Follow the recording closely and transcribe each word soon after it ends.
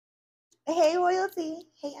Hey royalty,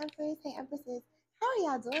 hey empress, hey empresses. How are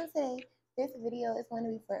y'all doing today? This video is going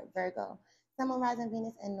to be for Virgo, Sun, Moon, Rising,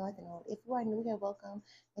 Venus, and North Node. If you are new here, welcome.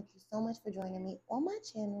 Thank you so much for joining me on my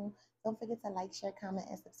channel. Don't forget to like, share, comment,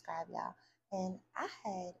 and subscribe, y'all. And I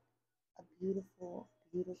had a beautiful,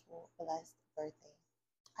 beautiful, blessed birthday.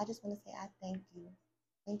 I just want to say I thank you.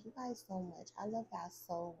 Thank you guys so much. I love y'all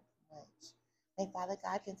so much. May Father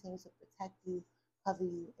God continue to protect you, cover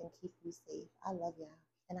you, and keep you safe. I love y'all,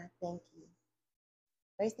 and I thank you.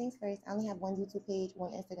 First things first, I only have one YouTube page,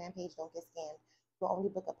 one Instagram page. Don't get scammed. You'll only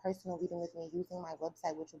book a personal reading with me using my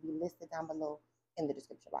website, which will be listed down below in the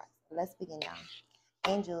description box. Let's begin now.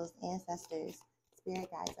 Angels, ancestors, spirit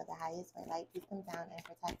guides of the highest white light, please come down and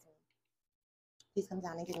protect me. Please come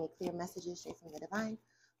down and give me clear messages straight from the divine.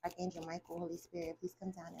 Archangel Michael, Holy Spirit, please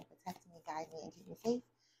come down and protect me, guide me, and keep me safe.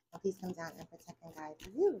 And please come down and protect and guide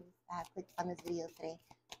the viewers that have clicked on this video today.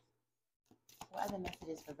 What other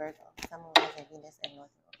messages for Virgo? Sun, Moon, Rising, Venus, and North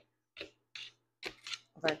Node.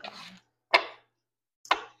 Virgo.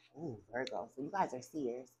 Ooh, Virgo. So you guys are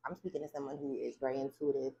seers. I'm speaking to someone who is very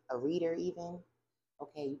intuitive, a reader even.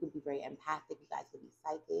 Okay, you could be very empathic. You guys could be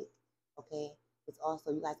psychic. Okay, it's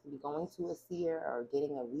also you guys could be going to a seer or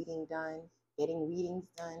getting a reading done, getting readings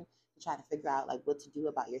done to try to figure out like what to do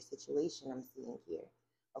about your situation. I'm seeing here.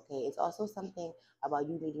 Okay, it's also something about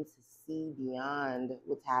you needing to see beyond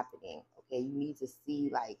what's happening. Okay, you need to see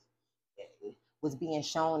like what's being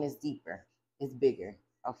shown is deeper, is bigger.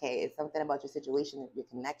 Okay, it's something about your situation, your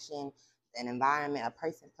connection, an environment, a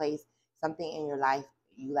person, place, something in your life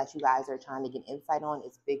that you guys are trying to get insight on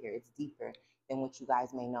is bigger, it's deeper than what you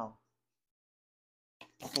guys may know.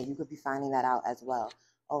 Okay, you could be finding that out as well.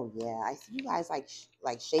 Oh yeah, I see you guys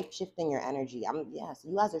like shape shifting your energy. Yeah, so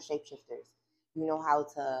you guys are shapeshifters. You know how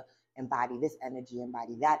to embody this energy,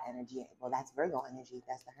 embody that energy. Well, that's Virgo energy.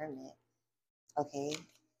 That's the Hermit. Okay,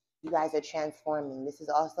 you guys are transforming. This is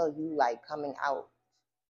also you like coming out.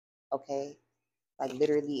 Okay, like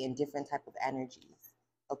literally in different type of energies.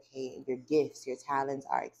 Okay, your gifts, your talents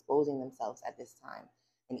are exposing themselves at this time.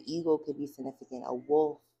 An eagle could be significant. A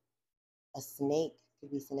wolf, a snake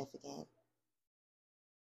could be significant.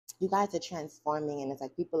 You guys are transforming, and it's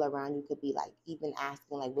like people around you could be like even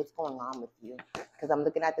asking like what's going on with you, because I'm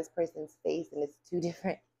looking at this person's face and it's two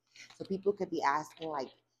different. So people could be asking like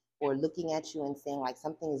or looking at you and saying like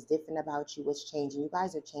something is different about you, what's changing. You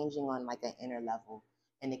guys are changing on like an inner level,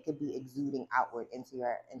 and it could be exuding outward into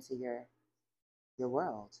your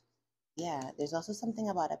world. Yeah, there's also something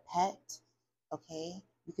about a pet. Okay,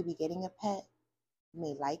 you could be getting a pet. You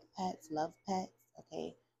may like pets, love pets.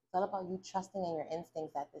 Okay, it's all about you trusting in your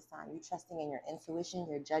instincts at this time. You trusting in your intuition,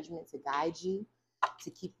 your judgment to guide you,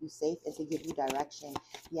 to keep you safe, and to give you direction.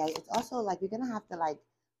 Yeah, it's also like you're gonna have to like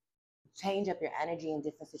change up your energy in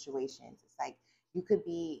different situations. It's like you could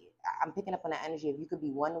be, I'm picking up on the energy of you could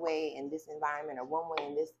be one way in this environment or one way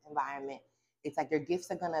in this environment. It's like your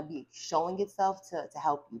gifts are going to be showing itself to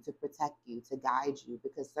help you, to protect you, to guide you,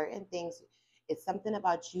 because certain things, it's something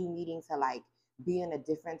about you needing to like be in a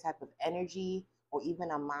different type of energy or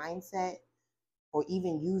even a mindset or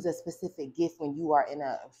even use a specific gift when you are in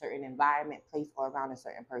a certain environment, place, or around a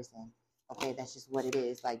certain person. Okay, that's just what it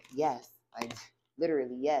is. Like, yes, like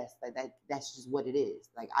literally, yes, like that's just what it is.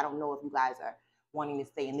 Like, I don't know if you guys are wanting to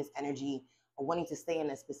stay in this energy or wanting to stay in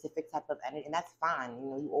a specific type of energy, and that's fine.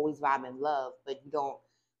 You know, you always vibe in love, but you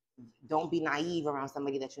don't be naive around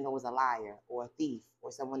somebody that you know is a liar or a thief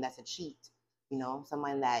or someone that's a cheat. You know,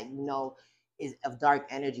 someone that you know is of dark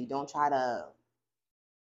energy. Don't try to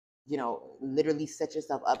literally set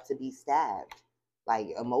yourself up to be stabbed, like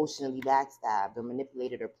emotionally backstabbed or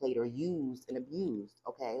manipulated or played or used and abused.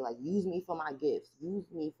 Okay, like use me for my gifts, use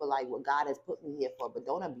me for like what God has put me here for, but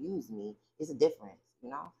don't abuse me. It's a difference,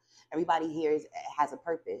 Everybody here has a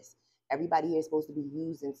purpose. Everybody here is supposed to be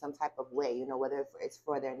used in some type of way, whether it's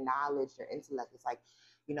for their knowledge, their intellect. It's like,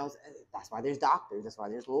 that's why there's doctors, that's why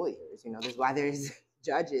there's lawyers, that's why there's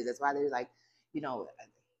judges, that's why there's like, you know,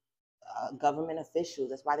 government officials.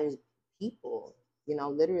 That's why there's people,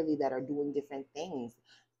 literally that are doing different things.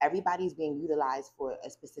 Everybody's being utilized for a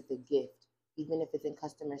specific gift, even if it's in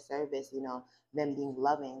customer service, them being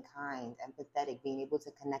loving, kind, empathetic, being able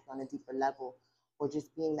to connect on a deeper level, or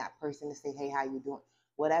just being that person to say, hey, how you doing?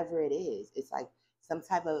 Whatever it is, it's like some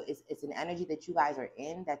type of, it's an energy that you guys are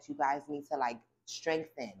in that you guys need to like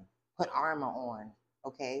strengthen, put armor on,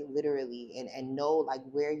 okay, literally, and know like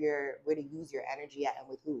where to use your energy at and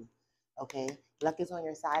with who. Okay, luck is on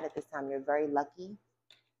your side at this time. You're very lucky.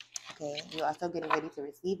 Okay, you're also getting ready to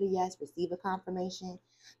receive a yes, receive a confirmation.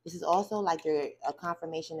 This is also like a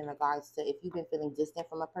confirmation in regards to if you've been feeling distant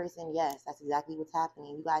from a person. Yes, that's exactly what's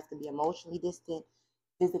happening. You guys could be emotionally distant,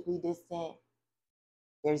 physically distant,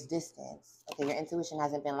 there's distance. Okay, your intuition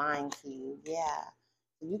hasn't been lying to you. Yeah.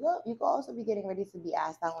 So you could also be getting ready to be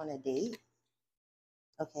asked out on a date.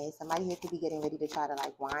 Okay, somebody here could be getting ready to try to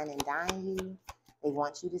like wine and dine you. They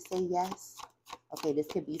want you to say yes. Okay, this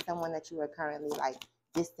could be someone that you are currently like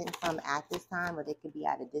distant from at this time, or they could be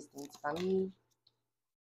at a distance from you.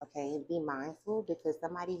 Okay, be mindful because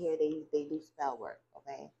somebody here they do spell work.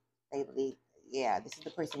 Okay, yeah, this is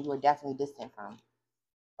the person you are definitely distant from.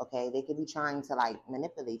 Okay, they could be trying to like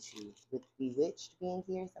manipulate you with bewitched being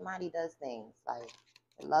here. Somebody does things like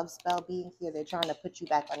the love spell being here. They're trying to put you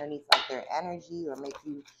back underneath like their energy or make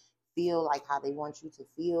you feel like how they want you to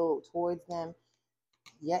feel towards them.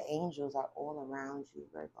 Your angels are all around you,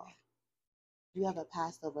 Virgo. You have a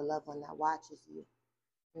past over loved one that watches you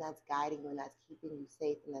and that's guiding you and that's keeping you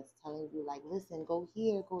safe and that's telling you like, listen, go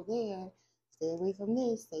here, go there, stay away from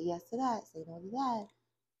this, say yes to that, say no to that.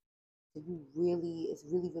 So it's really,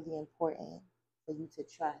 really important for you to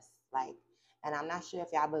trust. Like, and I'm not sure if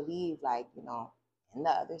y'all believe, like, you know, in the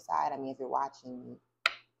other side, I mean, if you're watching,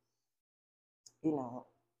 you know,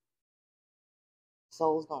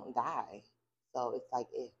 souls don't die. So it's like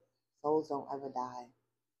if souls don't ever die,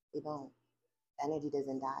 they don't. Energy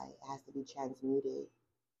doesn't die. It has to be transmuted.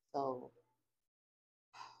 So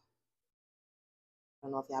I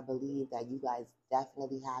don't know if y'all believe that you guys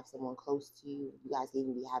definitely have someone close to you. You guys could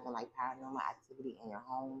even be having like paranormal activity in your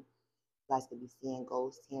home. You guys could be seeing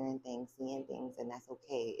ghosts, hearing things, seeing things, and that's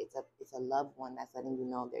okay. It's a loved one that's letting you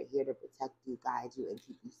know they're here to protect you, guide you, and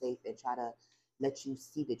keep you safe, and try to let you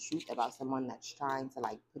see the truth about someone that's trying to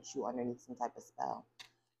like put you underneath some type of spell.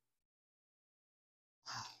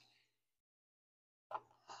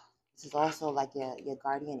 This is also like your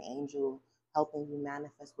guardian angel helping you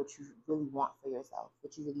manifest what you really want for yourself,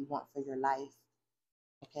 what you really want for your life.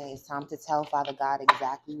 Okay, it's time to tell Father God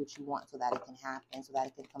exactly what you want so that it can happen, so that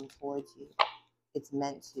it can come towards you. It's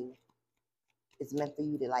meant to. It's meant for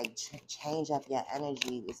you to like change up your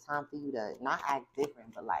energy. It's time for you to not act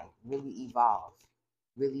different, but like really evolve,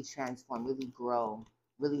 really transform, really grow,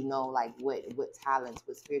 really know like what talents,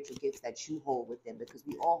 what spiritual gifts that you hold within, because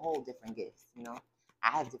we all hold different gifts. You know,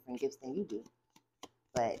 I have different gifts than you do,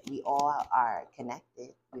 but we all are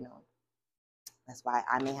connected. You know, that's why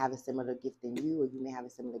I may have a similar gift than you, or you may have a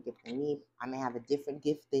similar gift than me. I may have a different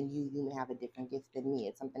gift than you. You may have a different gift than me.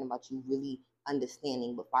 It's something about you really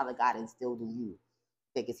understanding what Father God instilled in you,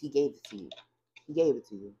 because He gave it to you. He gave it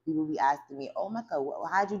to you. People be asking me, "Oh my God,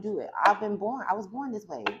 how'd you do it?" I was born this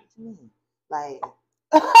way. What you mean? Like,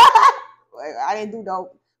 I didn't do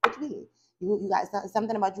no. What you mean? You guys,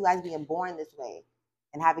 something about you guys being born this way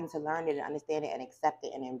and having to learn it and understand it and accept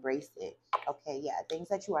it and embrace it. Okay, yeah, things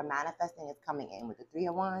that you are manifesting is coming in with the 3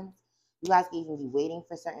 of Wands. You guys can even be waiting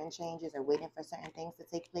for certain changes or waiting for certain things to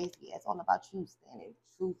take place. Yeah, it's all about you standing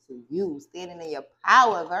true to you, standing in your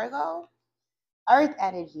power, Virgo. Earth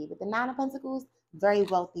energy with the 9 of Pentacles, very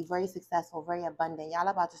wealthy, very successful, very abundant. Y'all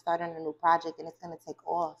about to start on a new project and it's going to take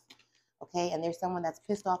off. Okay, and there's someone that's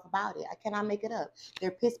pissed off about it. I cannot make it up.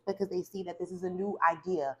 They're pissed because they see that this is a new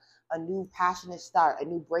idea, a new passionate start, a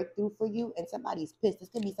new breakthrough for you, and somebody's pissed. This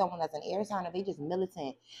could be someone that's an air sign, or they just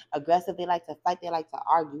militant, aggressive. They like to fight. They like to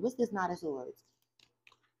argue. What's this 9 of Swords?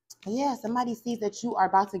 Yeah, somebody sees that you are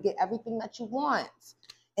about to get everything that you want,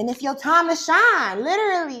 and it's your time to shine,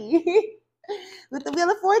 literally. With the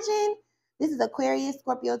Wheel of Fortune, this is Aquarius,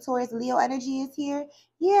 Scorpio, Taurus, Leo energy is here.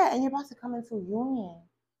 Yeah, and you're about to come into union.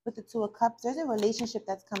 With the 2 of Cups, there's a relationship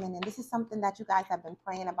that's coming in. This is something that you guys have been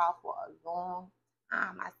praying about for a long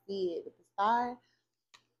time. I see it with the star.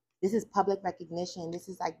 This is public recognition. This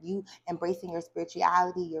is like you embracing your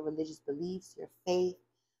spirituality, your religious beliefs, your faith.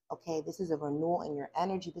 Okay, this is a renewal in your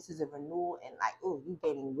energy. This is a renewal in like, oh, you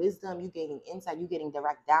gaining wisdom, you gaining insight, you getting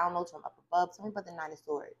direct downloads from up above. Tell me about the 9 of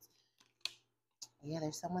Swords. Yeah,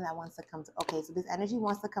 there's someone that wants to come to. Okay, so this energy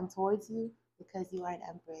wants to come towards you because you are an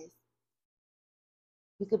Empress.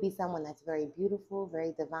 You could be someone that's very beautiful,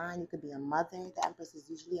 very divine. You could be a mother. The Empress is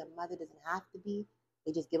usually a mother, doesn't have to be.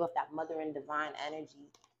 They just give off that mother and divine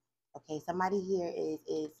energy. Okay, somebody here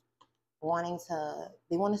is wanting to,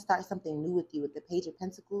 they want to start something new with you with the Page of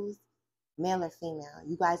Pentacles, male or female.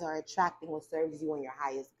 You guys are attracting what serves you and your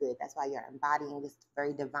highest good. That's why you're embodying this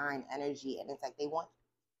very divine energy. And it's like they want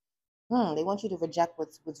you to reject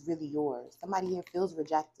what's really yours. Somebody here feels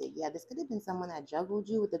rejected. Yeah, this could have been someone that juggled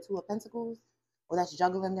you with the 2 of Pentacles, or that's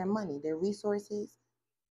juggling their money, their resources.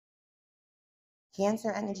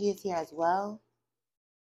 Cancer energy is here as well.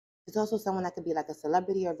 It's also someone that could be like a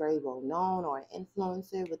celebrity or very well known, or an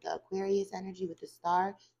influencer with the Aquarius energy with the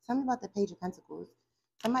star. Tell me about the Page of Pentacles.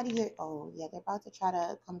 Somebody here, oh yeah, they're about to try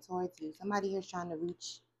to come towards you. Somebody here is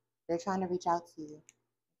they're trying to reach out to you.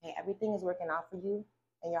 Okay, everything is working out for you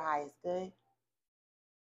and your highest good,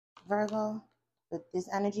 Virgo. But this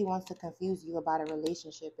energy wants to confuse you about a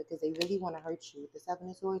relationship because they really want to hurt you. The Seven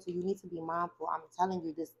of Swords, so you need to be mindful. I'm telling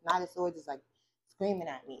you, this Knight of Swords is like screaming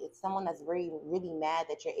at me. It's someone that's really mad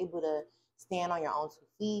that you're able to stand on your own 2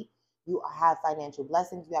 feet. You have financial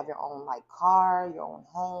blessings. You have your own like car, your own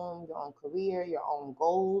home, your own career, your own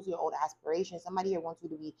goals, your own aspirations. Somebody here wants you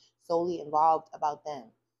to be solely involved about them.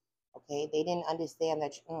 Okay, they didn't understand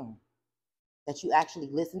that you actually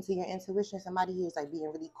listen to your intuition. Somebody here is like being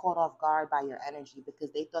really caught off guard by your energy because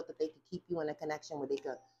they thought that they could keep you in a connection where they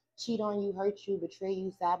could cheat on you, hurt you, betray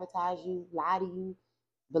you, sabotage you, lie to you,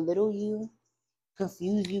 belittle you,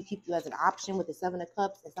 confuse you, keep you as an option with the Seven of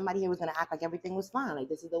Cups. And somebody here was going to act like everything was fine. Like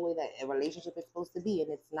this is the way that a relationship is supposed to be,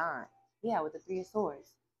 and it's not. Yeah, with the Three of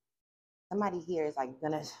Swords. Somebody here is like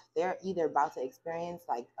they're either about to experience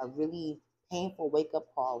like a really painful wake up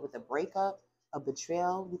call with a breakup, a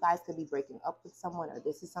betrayal. You guys could be breaking up with someone, or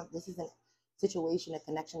this is a situation, a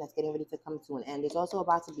connection that's getting ready to come to an end. There's also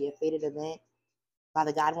about to be a fated event.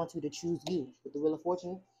 Father God wants you to choose you with the Wheel of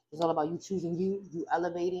Fortune. It's all about you choosing you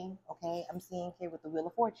elevating. Okay, I'm seeing here with the Wheel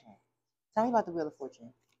of Fortune. Tell me about the Wheel of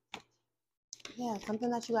Fortune. Yeah, something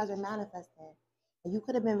that you guys are manifesting. And you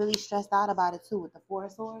could have been really stressed out about it too with the Four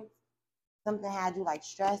of Swords. Something had you like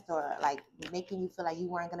stressed or like making you feel like you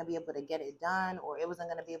weren't going to be able to get it done or it wasn't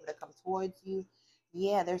going to be able to come towards you.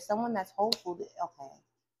 Yeah, there's someone that's hopeful. Okay.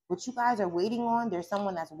 What you guys are waiting on, there's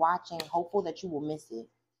someone that's watching, hopeful that you will miss it.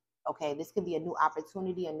 Okay. This could be a new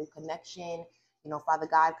opportunity, a new connection. You know, Father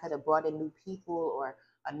God could have brought in new people or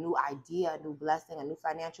a new idea, a new blessing, a new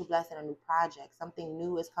financial blessing, a new project. Something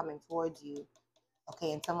new is coming towards you.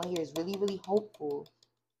 Okay. And someone here is really hopeful.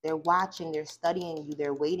 They're watching, they're studying you,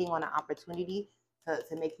 they're waiting on an opportunity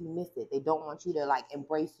to make you miss it. They don't want you to like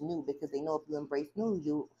embrace new because they know if you embrace new,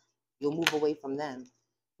 you'll move away from them.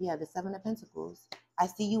 Yeah, the Seven of Pentacles. I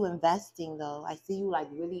see you investing though. I see you like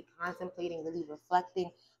really contemplating, really reflecting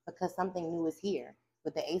because something new is here.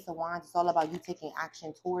 With the Ace of Wands, it's all about you taking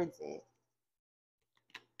action towards it.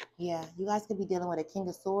 Yeah, you guys could be dealing with a King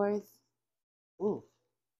of Swords. Ooh,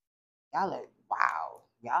 y'all are, wow.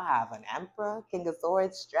 Y'all have an Emperor, King of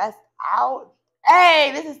Swords, stressed out.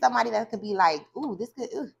 Hey, this is somebody that could be like,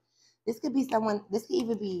 this could be someone, this could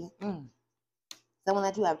even be someone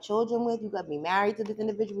that you have children with. You could be married to this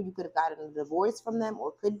individual. You could have gotten a divorce from them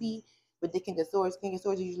or could be with the King of Swords. King of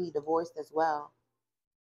Swords are usually divorced as well.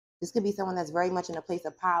 This could be someone that's very much in a place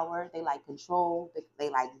of power. They like control.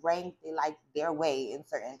 They like rank. They like their way in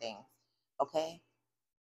certain things. Okay?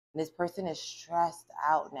 And this person is stressed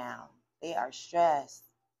out now. They are stressed.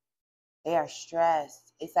 They are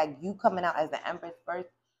stressed. It's like you coming out as the Empress first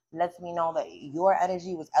lets me know that your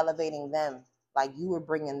energy was elevating them. Like you were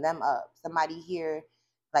bringing them up. Somebody here,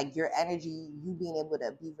 like your energy, you being able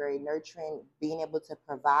to be very nurturing, being able to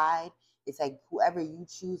provide. It's like whoever you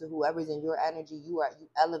choose or whoever's in your energy, you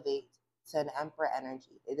elevate to an Emperor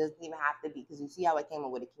energy. It doesn't even have to be, because you see how I came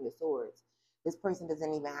up with a King of Swords. This person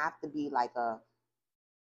doesn't even have to be like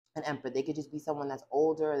an emperor. They could just be someone that's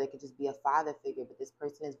older, or they could just be a father figure, but this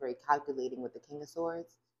person is very calculating with the King of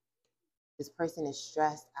Swords. This person is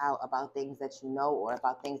stressed out about things that you know or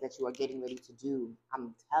about things that you are getting ready to do.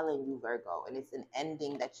 I'm telling you, Virgo, and it's an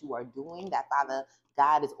ending that you are doing that Father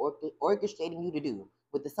God is orchestrating you to do.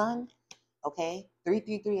 With the Sun, okay?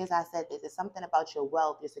 333, as I said, this is something about your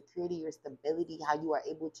wealth, your security, your stability, how you are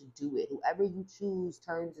able to do it. Whoever you choose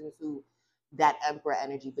turns into that Emperor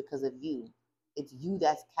energy because of you. It's you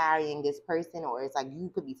that's carrying this person, or it's like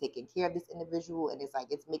you could be taking care of this individual, and it's like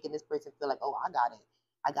it's making this person feel like, oh, I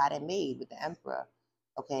got it made with the Emperor.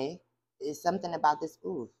 Okay, it's something about this.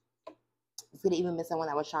 Ooh, it could have even been someone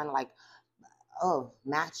that was trying to like,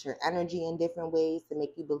 match your energy in different ways to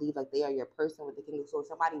make you believe like they are your person with the King of Swords.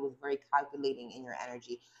 Somebody was very calculating in your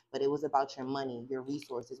energy, but it was about your money, your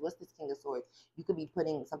resources. What's this King of Swords? You could be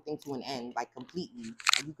putting something to an end, like completely,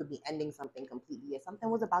 or you could be ending something completely. Yeah, something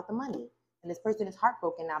was about the money. And this person is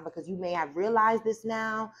heartbroken now because you may have realized this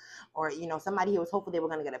now, or somebody here was hopeful they were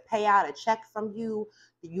going to get a payout, a check from you.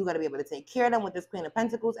 You're going to be able to take care of them with this Queen of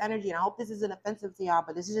Pentacles energy. And I hope this isn't offensive to y'all,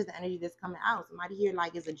 but this is just the energy that's coming out. Somebody here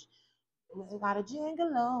like is a lot of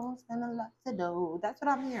gigolo, spend a lot to do. That's what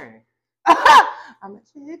I'm hearing. I'm a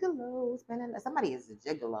gigolo, spending. Somebody is a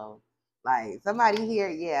gigolo. Like somebody here,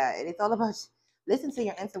 yeah. And it's all about listen to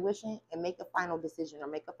your intuition and make a final decision or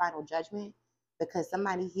make a final judgment. Because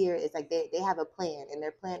somebody here is like they have a plan, and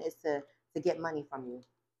their plan is to get money from you.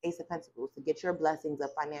 Ace of Pentacles, to get your blessings of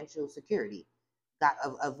financial security.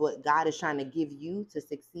 Of what God is trying to give you to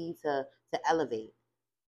succeed, to elevate.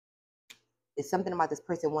 It's something about this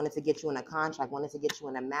person wanting to get you in a contract, wanting to get you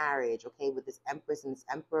in a marriage, okay, with this Empress and this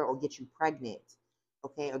Emperor, or get you pregnant,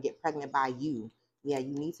 okay, or get pregnant by you. Yeah,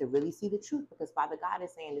 you need to really see the truth, because Father God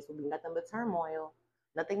is saying this will be nothing but turmoil,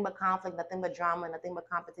 nothing but conflict, nothing but drama, nothing but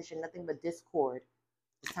competition, nothing but discord.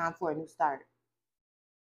 It's time for a new start,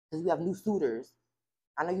 because you have new suitors.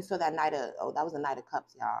 I know you saw that Knight of, oh, that was the Knight of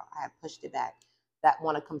Cups, y'all. I have pushed it back. That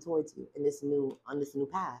want to come towards you in this new, on this new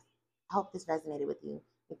path. I hope this resonated with you.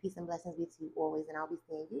 May peace and blessings be to you always, and I'll be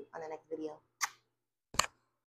seeing you on the next video.